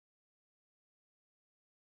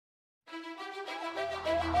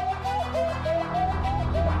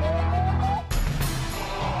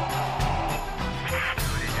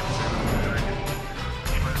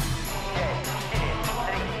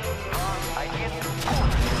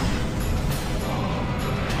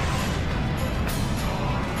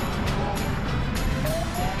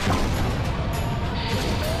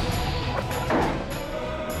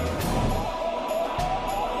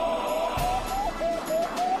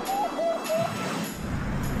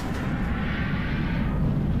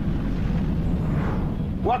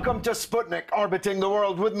Welcome to Sputnik, orbiting the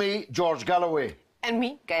world with me, George Galloway. And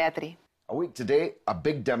me, Gayatri. A week today, a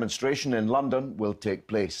big demonstration in London will take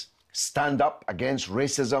place. Stand up against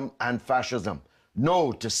racism and fascism.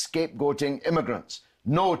 No to scapegoating immigrants.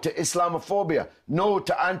 No to Islamophobia. No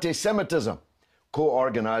to anti-Semitism.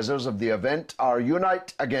 Co-organisers of the event are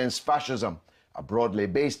Unite Against Fascism, a broadly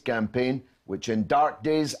based campaign which in dark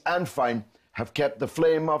days and fine have kept the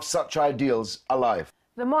flame of such ideals alive.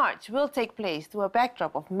 The march will take place to a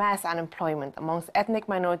backdrop of mass unemployment amongst ethnic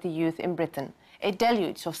minority youth in Britain, a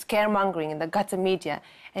deluge of scaremongering in the gutter media,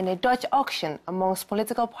 and a Dutch auction amongst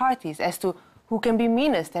political parties as to who can be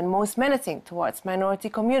meanest and most menacing towards minority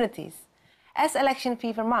communities. As election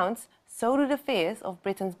fever mounts, so do the fears of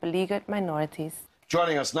Britain's beleaguered minorities.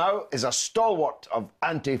 Joining us now is a stalwart of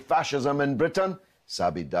anti-fascism in Britain,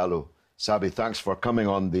 Sabby Dhalu. Sabby, thanks for coming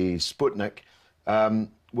on the Sputnik.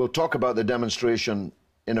 We'll talk about the demonstration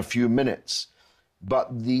in a few minutes,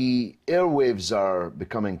 but the airwaves are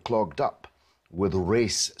becoming clogged up with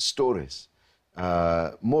race stories.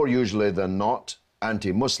 More usually than not,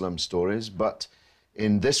 anti-Muslim stories, but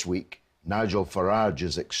in this week, Nigel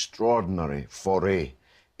Farage's extraordinary foray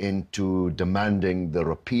into demanding the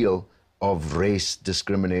repeal of race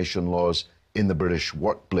discrimination laws in the British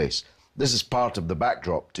workplace. This is part of the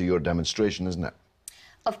backdrop to your demonstration, isn't it?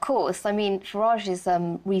 Of course. I mean, Farage's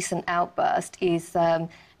recent outburst is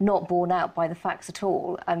not borne out by the facts at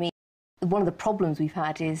all. I mean, one of the problems we've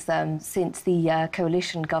had is since the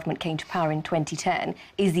coalition government came to power in 2010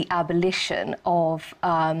 is the abolition of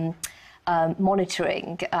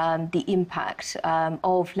monitoring the impact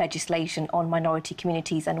of legislation on minority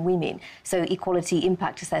communities and women. So equality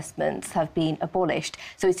impact assessments have been abolished.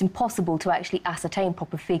 So it's impossible to actually ascertain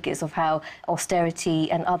proper figures of how austerity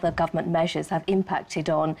and other government measures have impacted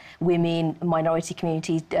on women, minority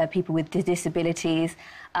communities, people with disabilities,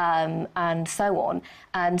 and so on.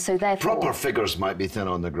 And so therefore... Proper figures might be thin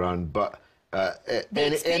on the ground, but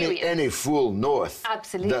any fool knoweth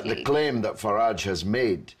that the claim that Farage has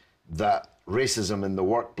made that racism in the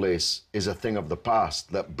workplace is a thing of the past,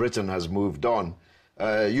 that Britain has moved on.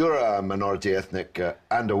 You're a minority ethnic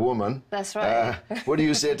and a woman. That's right. What do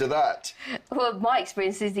you say to that? Well, my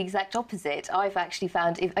experience is the exact opposite. I've actually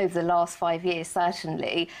found, over the last 5 years,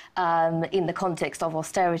 certainly, in the context of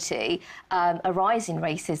austerity, a rise in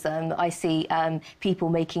racism. I see people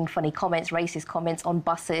making funny comments, racist comments on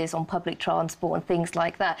buses, on public transport and things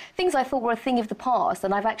like that. Things I thought were a thing of the past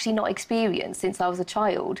and I've actually not experienced since I was a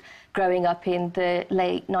child growing up in the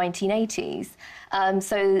late 1980s.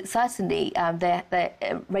 So certainly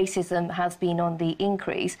racism has been on the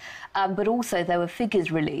increase, but also there were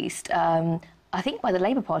figures released, I think by the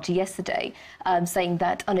Labour Party yesterday, saying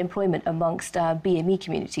that unemployment amongst BME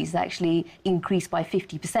communities has actually increased by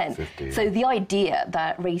 50%. 50, yeah. So the idea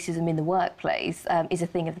that racism in the workplace is a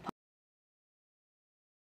thing of the past.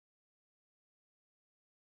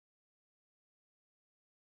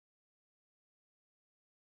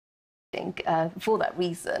 For that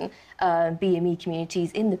reason, BME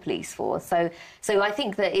communities in the police force. So I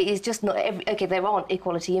think that it is just not every... OK, there aren't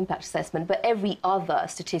equality impact assessment, but every other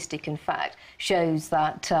statistic and fact shows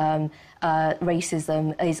that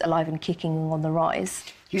racism is alive and kicking on the rise.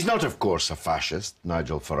 He's not, of course, a fascist,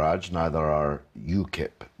 Nigel Farage, neither are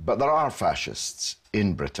UKIP, but there are fascists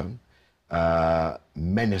in Britain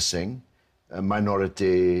menacing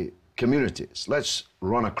minority communities. Let's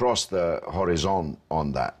run across the horizon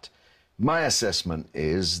on that. My assessment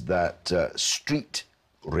is that street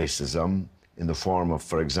racism, in the form of,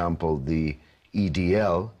 for example, the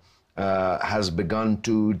EDL, has begun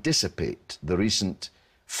to dissipate. The recent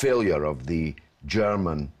failure of the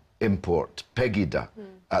German import Pegida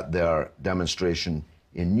at their demonstration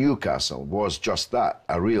in Newcastle was just that,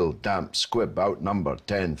 a real damp squib, outnumbered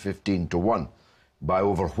 10, 15 to 1 by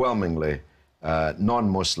overwhelmingly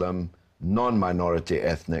non-Muslim, non-minority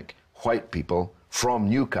ethnic white people from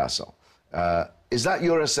Newcastle. Is that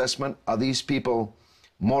your assessment? Are these people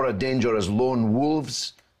more a danger as lone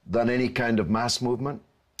wolves than any kind of mass movement?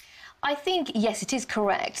 I think, yes, it is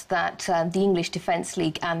correct that the English Defence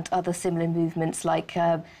League and other similar movements like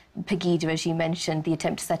Pegida, as you mentioned, the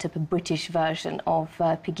attempt to set up a British version of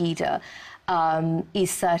Pegida,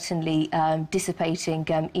 is certainly dissipating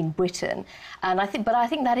in Britain. And I think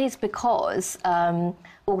that is because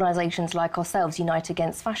organisations like ourselves, Unite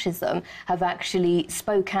Against Fascism, have actually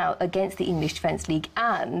spoke out against the English Defence League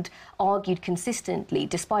and argued consistently,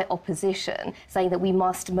 despite opposition, saying that we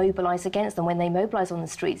must mobilise against them. When they mobilise on the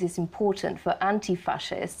streets, it's important for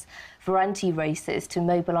anti-fascists, for anti-racists to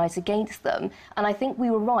mobilise against them. And I think we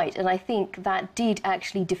were right, and I think that did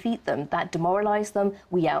actually defeat them. That demoralised them,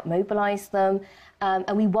 we out-mobilised them,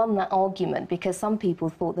 and we won that argument because some people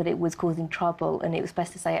thought that it was causing trouble and it was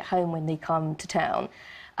best to stay at home when they come to town.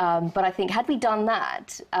 But I think had we done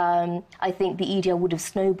that, I think the EDL would have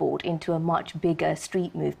snowballed into a much bigger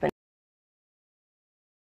street movement.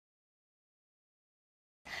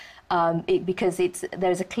 Because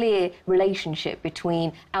there's a clear relationship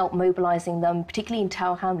between out-mobilising them, particularly in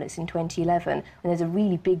Tower Hamlets in 2011, when there's a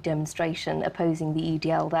really big demonstration opposing the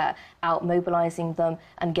EDL there, out-mobilising them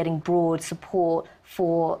and getting broad support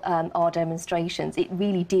for our demonstrations. It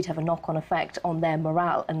really did have a knock-on effect on their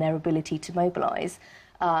morale and their ability to mobilise.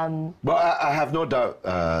 Well, I have no doubt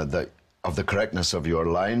of the correctness of your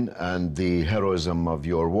line and the heroism of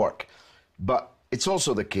your work. But it's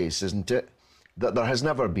also the case, isn't it, that there has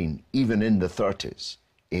never been, even in the 30s,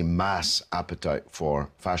 a mass appetite for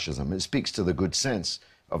fascism. It speaks to the good sense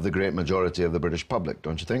of the great majority of the British public,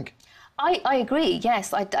 don't you think? I agree,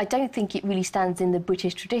 yes. I don't think it really stands in the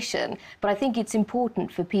British tradition, but I think it's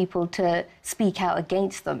important for people to speak out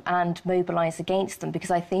against them and mobilise against them,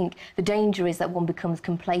 because I think the danger is that one becomes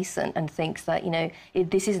complacent and thinks that, you know,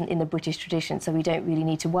 this isn't in the British tradition, so we don't really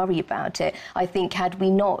need to worry about it. I think had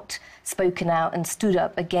we not spoken out and stood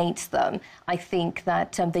up against them, I think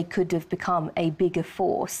that they could have become a bigger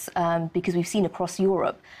force, because we've seen across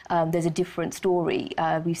Europe there's a different story.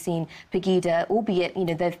 We've seen Pegida, albeit, you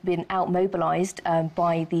know, they've been out-mobilised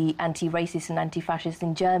by the anti-racists and anti-fascists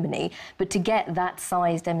in Germany, but to get that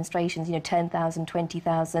size demonstrations, you know, 10,000,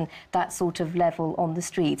 20,000, that sort of level on the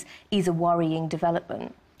streets is a worrying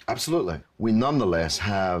development. Absolutely. We nonetheless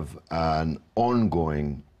have an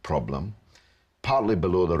ongoing problem, partly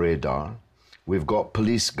below the radar. We've got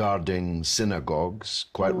police guarding synagogues,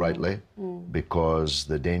 quite rightly, because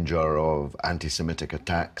the danger of anti-Semitic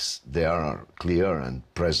attacks there are clear and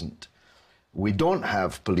present. We don't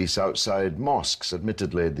have police outside mosques.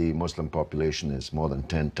 Admittedly, the Muslim population is more than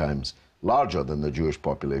 10 times larger than the Jewish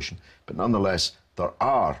population, but nonetheless, there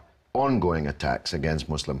are ongoing attacks against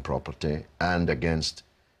Muslim property and against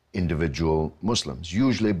individual Muslims,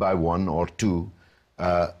 usually by one or two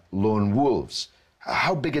lone wolves.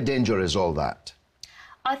 How big a danger is all that?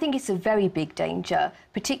 I think it's a very big danger,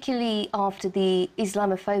 particularly after the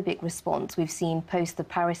Islamophobic response we've seen post the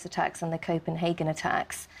Paris attacks and the Copenhagen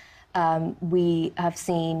attacks. We have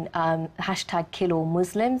seen hashtag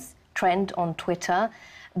 #KillAllMuslims trend on Twitter.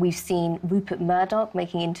 We've seen Rupert Murdoch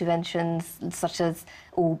making interventions such as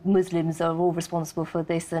all Muslims are all responsible for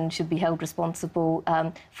this and should be held responsible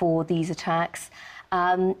for these attacks.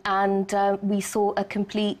 We saw a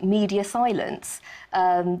complete media silence,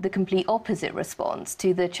 the complete opposite response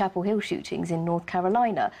to the Chapel Hill shootings in North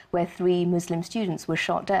Carolina, where 3 Muslim students were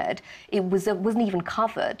shot dead. It wasn't even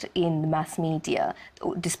covered in the mass media,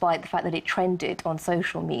 despite the fact that it trended on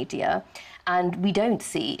social media. And we don't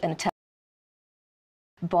see an attempt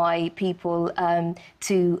by people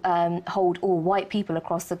to hold all white people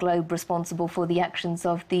across the globe responsible for the actions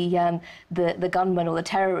of the gunman or the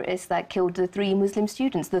terrorists that killed the 3 Muslim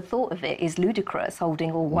students. The thought of it is ludicrous,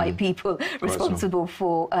 holding all white people responsible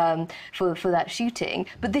for that shooting.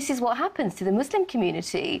 But this is what happens to the Muslim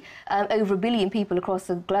community. Over 1 billion people across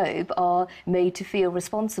the globe are made to feel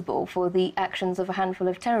responsible for the actions of a handful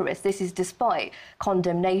of terrorists. This is despite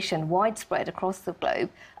condemnation widespread across the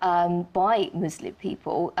globe by Muslim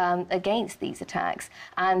people against these attacks.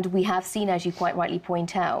 And we have seen, as you quite rightly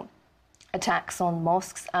point out, attacks on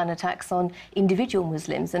mosques and attacks on individual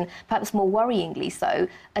Muslims, and perhaps more worryingly so,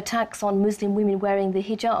 attacks on Muslim women wearing the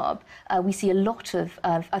hijab. We see a lot of,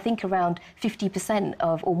 I think around 50%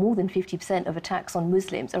 of, or more than 50% of attacks on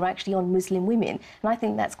Muslims are actually on Muslim women. And I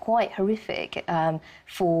think that's quite horrific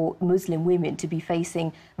for Muslim women to be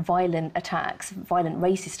facing violent attacks, violent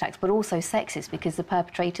racist attacks, but also sexist, because the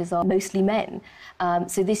perpetrators are mostly men.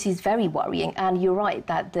 So this is very worrying. And you're right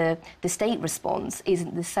that the state response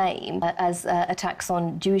isn't the same as attacks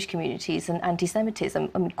on Jewish communities and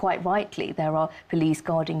anti-Semitism. I mean, quite rightly, there are police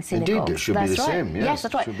guarding synagogues. Indeed, it should be the same. Yes,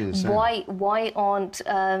 that's right. Why aren't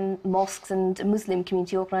mosques and Muslim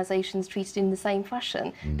community organisations treated in the same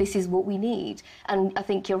fashion? This is what we need. And I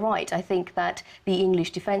think you're right. I think that the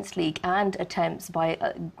English Defence League and attempts by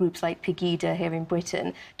groups like Pegida here in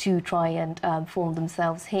Britain to try and form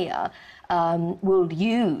themselves here will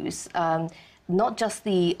use not just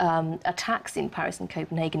the attacks in Paris and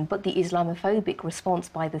Copenhagen, but the Islamophobic response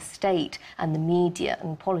by the state and the media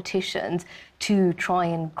and politicians to try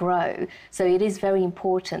and grow. So it is very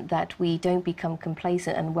important that we don't become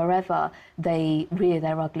complacent, and wherever they rear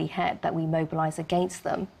their ugly head, that we mobilise against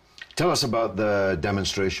them. Tell us about the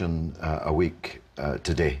demonstration a week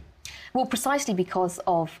today. Well, precisely because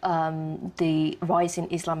of the rise in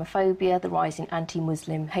Islamophobia, the rise in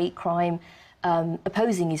anti-Muslim hate crime,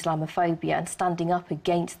 opposing Islamophobia and standing up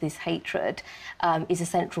against this hatred is a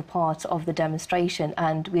central part of the demonstration,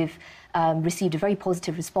 and we've received a very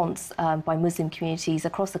positive response by Muslim communities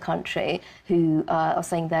across the country who are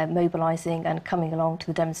saying they're mobilising and coming along to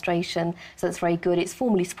the demonstration. So that's very good. It's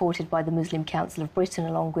formally supported by the Muslim Council of Britain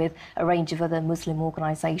along with a range of other Muslim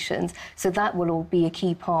organisations. So that will all be a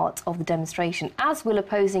key part of the demonstration, as will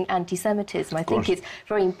opposing anti-Semitism. I think it's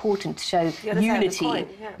very important to show unity.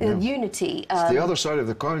 Unity. It's the other side of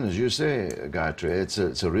the coin, as you say, Gayatri.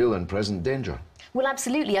 It's a real and present danger. Well,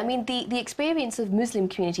 absolutely. I mean, the experience of Muslim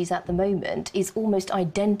communities at the moment is almost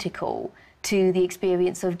identical to the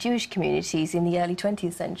experience of Jewish communities in the early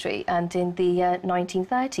 20th century and in the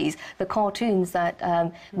 1930s. The cartoons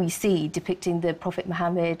that we see depicting the Prophet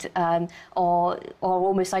Muhammad are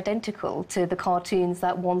almost identical to the cartoons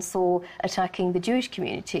that one saw attacking the Jewish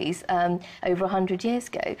communities over 100 years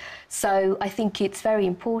ago. So I think it's very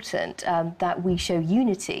important that we show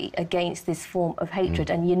unity against this form of hatred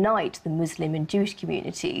and unite the Muslim and Jewish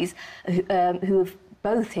communities who have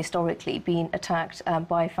both historically been attacked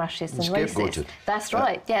by fascists and racists. That's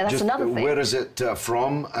right. Yeah, that's another thing. Where is it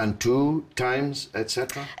from and to, times,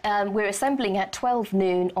 etc.? We're assembling at 12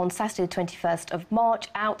 noon on Saturday, 21st of March,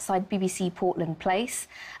 outside BBC Portland Place,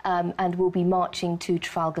 and we'll be marching to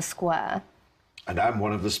Trafalgar Square. And I'm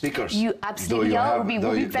one of the speakers. You absolutely are.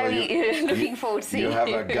 We'll be very looking forward to seeing you. You have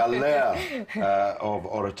a galère of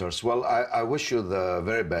orators. Well, I wish you the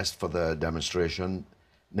very best for the demonstration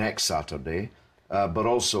next Saturday. But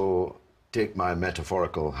also take my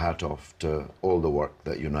metaphorical hat off to all the work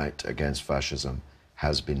that Unite Against Fascism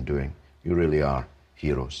has been doing. You really are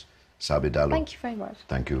heroes. Sabby Dhalu. Thank you very much.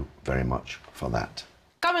 Thank you very much for that.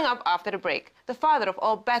 Coming up after the break, the father of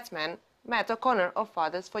all batsmen, Matt O'Connor of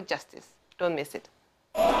Fathers for Justice. Don't miss it.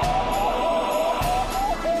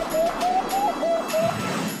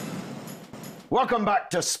 Welcome back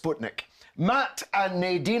to Sputnik. Matt and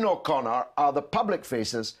Nadine O'Connor are the public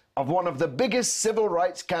faces of one of the biggest civil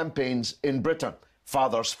rights campaigns in Britain,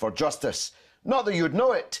 Fathers for Justice. Not that you'd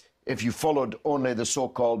know it if you followed only the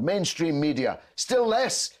so-called mainstream media, still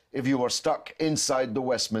less if you were stuck inside the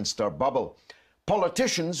Westminster bubble.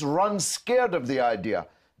 Politicians run scared of the idea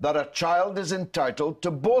that a child is entitled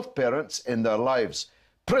to both parents in their lives,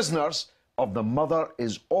 prisoners of the mother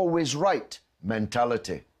is always right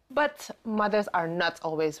mentality. But mothers are not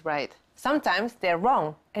always right. Sometimes they're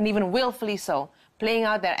wrong, and even willfully so, playing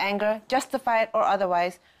out their anger, justified or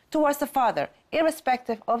otherwise, towards the father,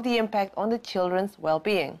 irrespective of the impact on the children's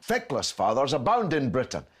well-being. Feckless fathers abound in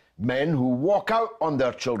Britain, men who walk out on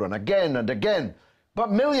their children again and again.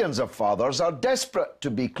 But millions of fathers are desperate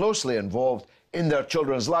to be closely involved in their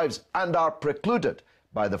children's lives and are precluded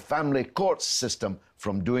by the family courts system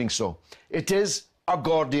from doing so. It is a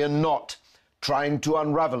Gordian knot. Trying to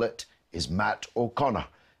unravel it is Matt O'Connor,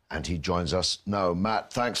 and he joins us now.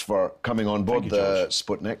 Matt, thanks for coming on board the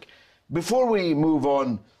Sputnik. Before we move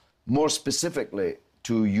on more specifically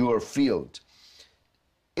to your field,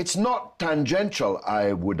 it's not tangential,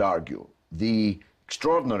 I would argue, the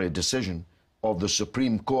extraordinary decision of the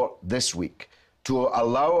Supreme Court this week to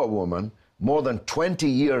allow a woman, more than 20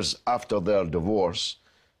 years after their divorce,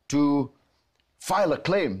 to file a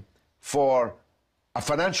claim for a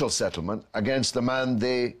financial settlement against the man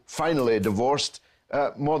they finally divorced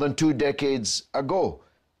more than 2 decades ago.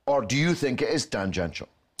 Or do you think it is tangential?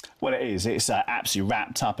 Well, it is. It's absolutely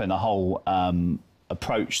wrapped up in a whole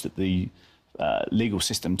approach that the legal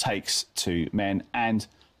system takes to men and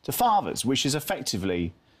to fathers, which is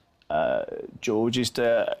effectively, George, is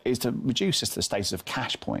to reduce us to the status of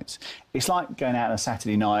cash points. It's like going out on a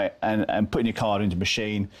Saturday night and putting your card into a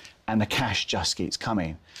machine and the cash just keeps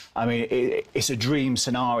coming. I mean, it's a dream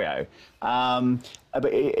scenario. But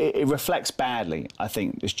it reflects badly, I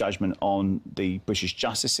think, this judgment on the British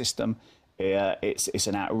justice system. It's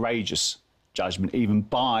an outrageous judgment, even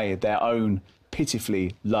by their own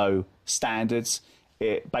pitifully low standards.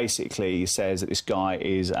 It basically says that this guy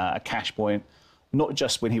is a cash point, not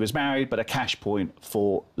just when he was married, but a cash point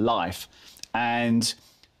for life. And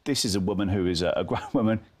this is a woman who is a grown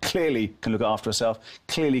woman, clearly can look after herself,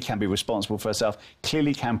 clearly can be responsible for herself,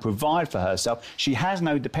 clearly can provide for herself. She has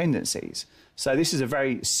no dependencies. So this is a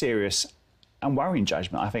very serious and worrying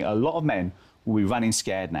judgment. I think a lot of men will be running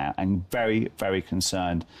scared now and very, very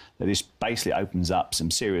concerned that this basically opens up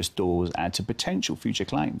some serious doors to potential future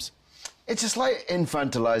claims. It's a slight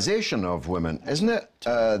infantilization of women, isn't it?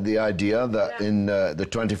 The idea that in the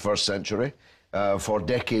 21st century, for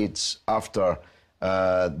decades after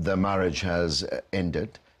the marriage has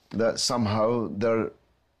ended, that somehow they're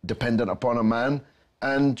dependent upon a man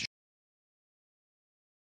and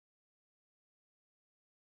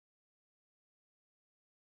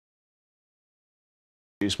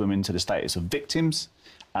women to the status of victims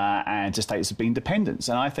and to status of being dependents.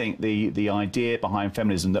 And I think the idea behind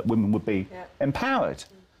feminism that women would be empowered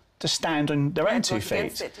to stand on their own 2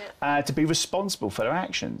 feet, to be responsible for their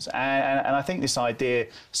actions. And I think this idea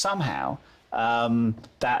somehow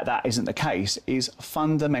that isn't the case is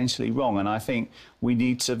fundamentally wrong. And I think we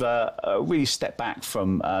need to really step back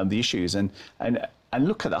from the issues and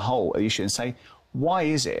look at the whole issue and say, why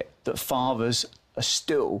is it that fathers are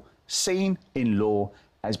still seen in law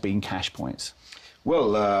as being cash points? Well,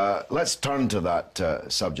 let's turn to that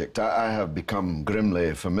subject. I have become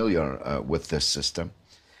grimly familiar with this system,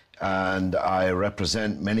 and I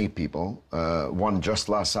represent many people. One just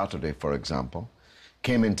last Saturday, for example,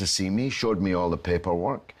 came in to see me, showed me all the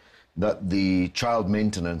paperwork, that the child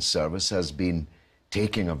maintenance service has been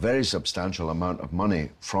taking a very substantial amount of money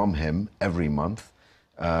from him every month,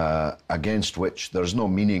 against which there's no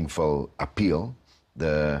meaningful appeal.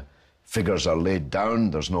 The figures are laid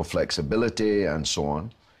down, there's no flexibility, and so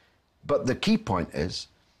on. But the key point is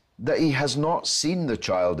that he has not seen the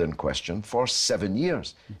child in question for 7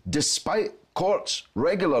 years, despite courts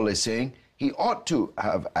regularly saying he ought to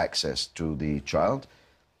have access to the child.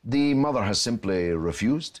 The mother has simply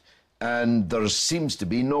refused, and there seems to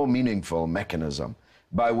be no meaningful mechanism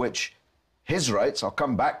by which his rights, I'll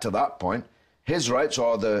come back to that point, his rights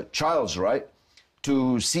or the child's right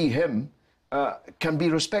to see him can be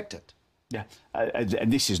respected. Yeah, and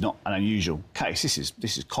this is not an unusual case.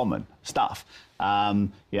 This is common stuff.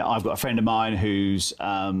 Yeah, I've got a friend of mine whose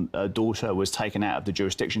daughter was taken out of the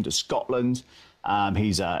jurisdiction to Scotland.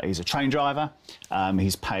 He's a train driver.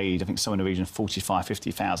 He's paid, I think, somewhere in the region of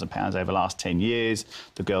 £45,000–50,000 over the last 10 years.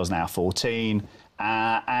 The girl's now 14.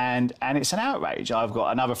 And it's an outrage. I've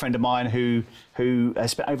got another friend of mine who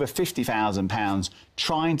has spent over £50,000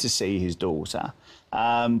 trying to see his daughter,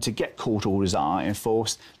 to get court orders that aren't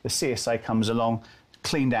enforced. The CSA comes along,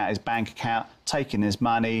 cleaned out his bank account, taken his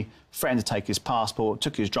money, threatened to take his passport,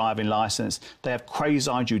 took his driving licence. They have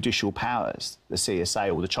quasi-judicial powers, the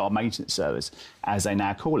CSA, or the Child Maintenance Service, as they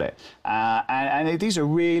now call it. And these are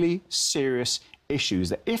really serious issues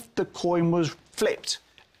that if the coin was flipped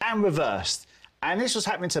and reversed, and this was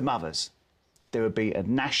happening to mothers, there would be a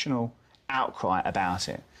national outcry about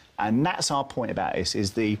it. And that's our point about this,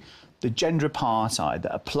 is the gender apartheid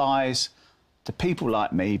that applies to people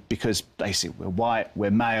like me because they say we're white, we're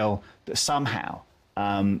male, that somehow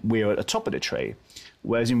we're at the top of the tree.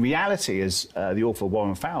 Whereas in reality, as the author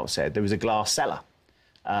Warren Farrell said, there is a glass cellar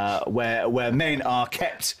where men are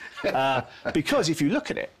kept. Because if you look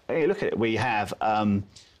at it, we have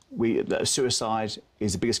suicide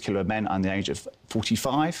is the biggest killer of men under the age of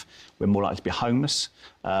 45. We're more likely to be homeless,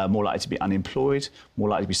 more likely to be unemployed, more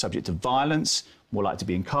likely to be subject to violence, more likely to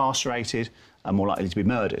be incarcerated, and more likely to be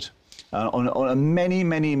murdered. On many,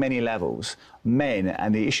 many, many levels, men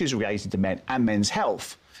and the issues related to men and men's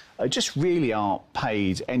health just really aren't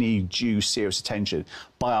paid any due serious attention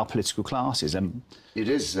by our political classes. It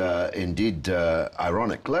is indeed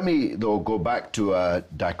ironic. Let me, though, go back to a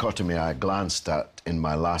dichotomy I glanced at in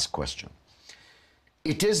my last question.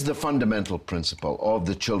 It is the fundamental principle of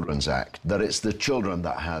the Children's Act that it's the children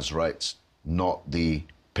that has rights, not the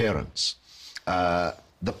parents.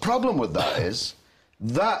 The problem with that is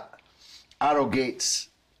that arrogates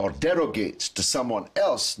or derogates to someone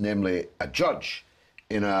else, namely a judge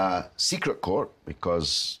in a secret court,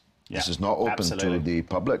 because this is not open to the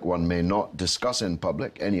public. One may not discuss in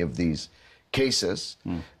public any of these cases.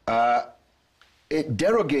 It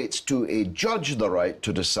derogates to a judge the right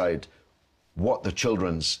to decide what the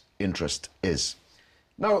children's interest is.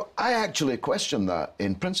 Now, I actually question that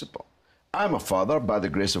in principle. I'm a father, by the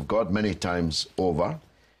grace of God, many times over.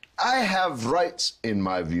 I have rights, in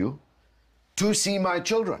my view, to see my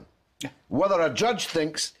children. Whether a judge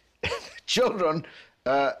thinks children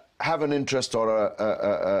have an interest or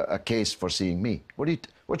a case for seeing me.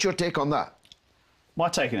 What's your take on that? My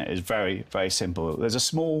take on it is very, very simple. There's a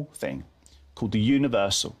small thing called the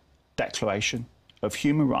Universal Declaration of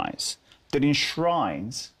Human Rights that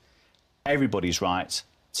enshrines everybody's right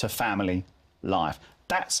to family life.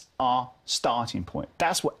 That's our starting point.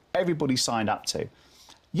 That's what everybody signed up to.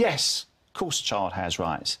 Yes, of course a child has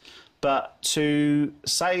rights, but to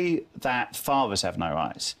say that fathers have no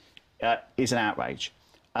rights is an outrage.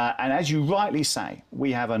 And as you rightly say,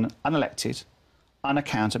 we have an unelected,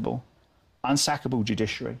 unaccountable, unsackable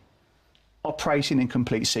judiciary operating in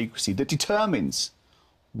complete secrecy that determines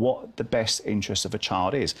what the best interest of a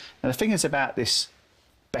child is. And the thing is about this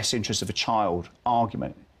best interest of a child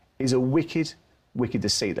argument is a wicked, wicked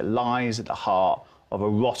deceit that lies at the heart of a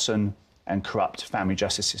rotten and corrupt family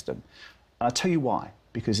justice system. And I'll tell you why.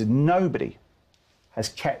 Because nobody has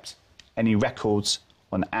kept any records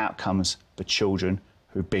on the outcomes for children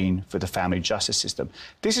who've been for the family justice system.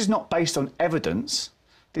 This is not based on evidence.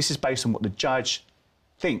 This is based on what the judge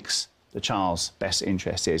thinks the child's best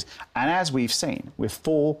interest is. And as we've seen, with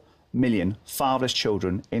 4 million fatherless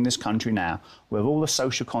children in this country now, with all the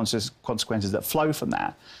social consequences that flow from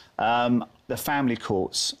that, the family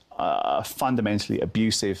courts are fundamentally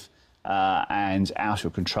abusive and out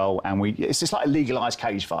of control. And it's just like legalised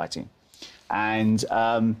cage fighting. And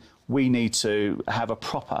we need to have a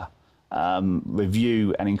proper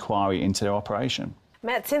review and inquiry into their operation.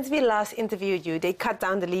 Matt, since we last interviewed you, they cut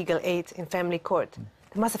down the legal aid in family court.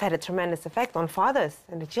 It must have had a tremendous effect on fathers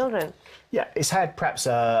and the children. Yeah, it's had perhaps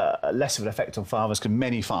less of an effect on fathers because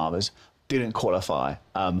many fathers didn't qualify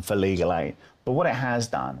for legal aid. But what it has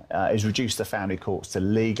done is reduce the family courts to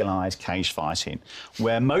legalise cage fighting,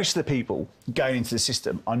 where most of the people going into the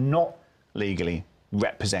system are not legally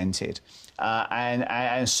represented.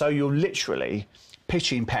 And so you're literally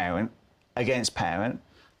pitching parent against parent.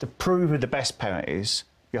 To prove who the best parent is,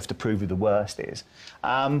 you have to prove who the worst is.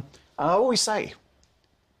 And I always say,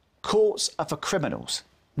 courts are for criminals,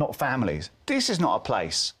 not families. This is not a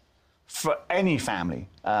place for any family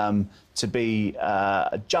to be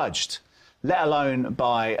judged, let alone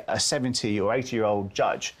by a 70 or 80-year-old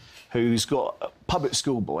judge who's got a public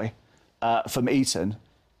school boy from Eton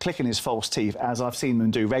clicking his false teeth, as I've seen them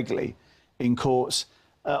do regularly in courts,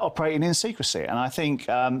 operating in secrecy. And I think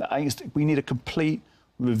we need a complete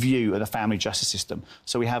review of the family justice system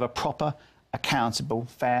so we have a proper, accountable,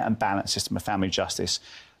 fair and balanced system of family justice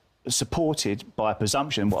supported by a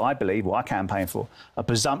presumption, what I believe, what I campaign for, a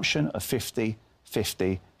presumption of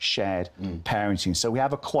 50-50 shared parenting. So we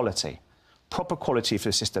have equality, proper quality for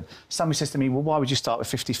the system. Somebody says to me, well, why would you start with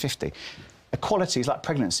 50-50? Equality is like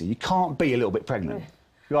pregnancy. You can't be a little bit pregnant.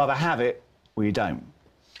 You either have it or you don't.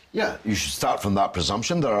 Yeah, you should start from that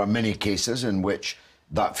presumption. There are many cases in which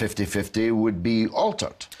that 50-50 would be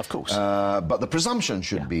altered. Of course. But the presumption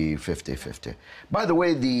should be 50-50. By the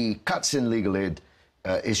way, the cuts in legal aid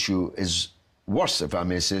issue is worse, if I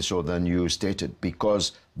may say so, than you stated,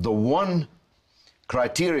 because the one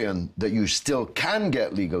criterion that you still can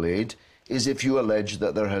get legal aid is if you allege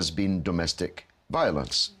that there has been domestic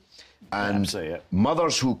violence. And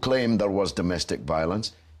mothers who claim there was domestic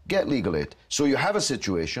violence get legal aid. So you have a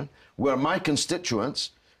situation where my constituents,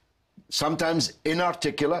 sometimes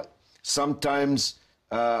inarticulate, sometimes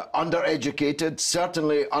undereducated,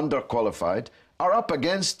 certainly underqualified, are up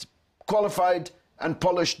against qualified and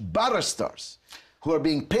polished barristers who are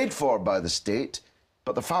being paid for by the state,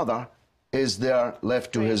 but the father is there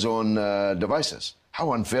left to his own devices.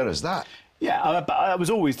 How unfair is that? Yeah, but it was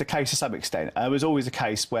always the case to some extent. It was always the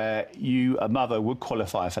case where a mother would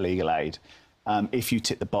qualify for legal aid if you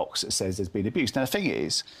tick the box that says there's been abuse. Now, the thing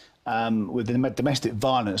is, with the domestic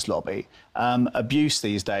violence lobby, abuse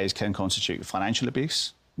these days can constitute financial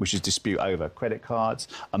abuse, which is dispute over credit cards,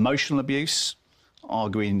 emotional abuse,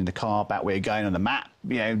 arguing in the car about where you're going on the map,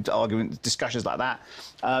 you know, arguing, discussions like that.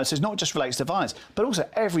 So it's not just relates to violence, but also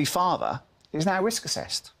every father is now risk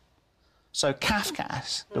assessed. So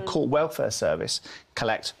CAFCAS, the Court Welfare Service,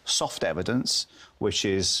 collect soft evidence, which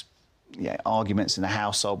is arguments in the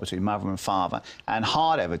household between mother and father, and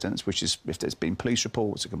hard evidence, which is if there's been police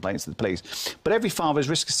reports or complaints to the police. But every father is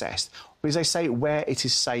risk assessed because they say where it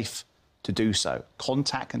is safe to do so.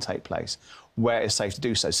 Contact can take place where it's safe to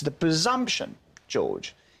do so. So the presumption,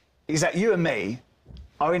 George, is that you and me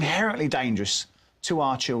are inherently dangerous to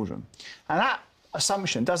our children. And that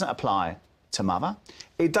assumption doesn't apply to mother.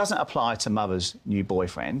 It doesn't apply to mother's new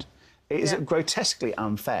boyfriend. It is grotesquely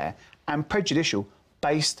unfair and prejudicial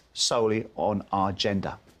based solely on our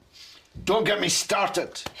gender. Don't get me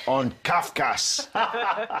started on CAFCAS.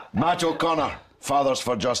 Matt O'Connor, Fathers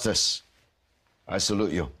for Justice. I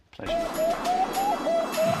salute you. Pleasure.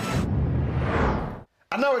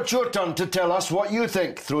 And now it's your turn to tell us what you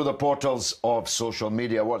think through the portals of social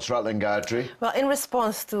media. What's rattling, Gayatri? Well, in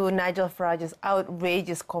response to Nigel Farage's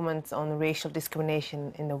outrageous comments on racial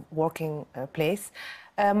discrimination in the working place,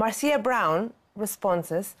 Marcia Brown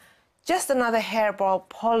responses, just another hairball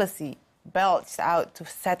policy belched out to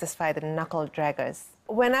satisfy the knuckle draggers.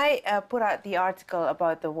 When I put out the article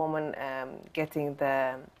about the woman getting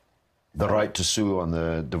the right to sue on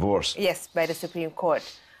the divorce. Yes, by the Supreme Court.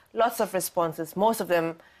 Lots of responses. Most of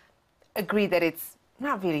them agree that it's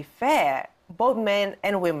not really fair. Both men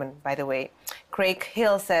and women, by the way. Craig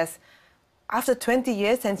Hill says, after 20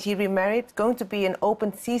 years since he remarried, it's going to be an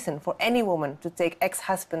open season for any woman to take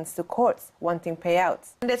ex-husbands to courts wanting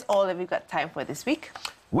payouts. And that's all that we've got time for this week.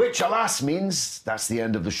 Which, alas, means that's the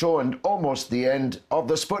end of the show and almost the end of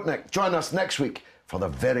the Sputnik. Join us next week for the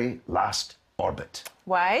very last orbit.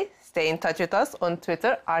 Why? Stay in touch with us on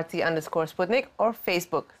Twitter, RT_Sputnik, or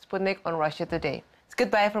Facebook, Sputnik on Russia Today. It's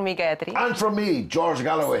goodbye from me, Gayatri. And from me, George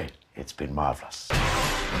Galloway. It's been marvellous.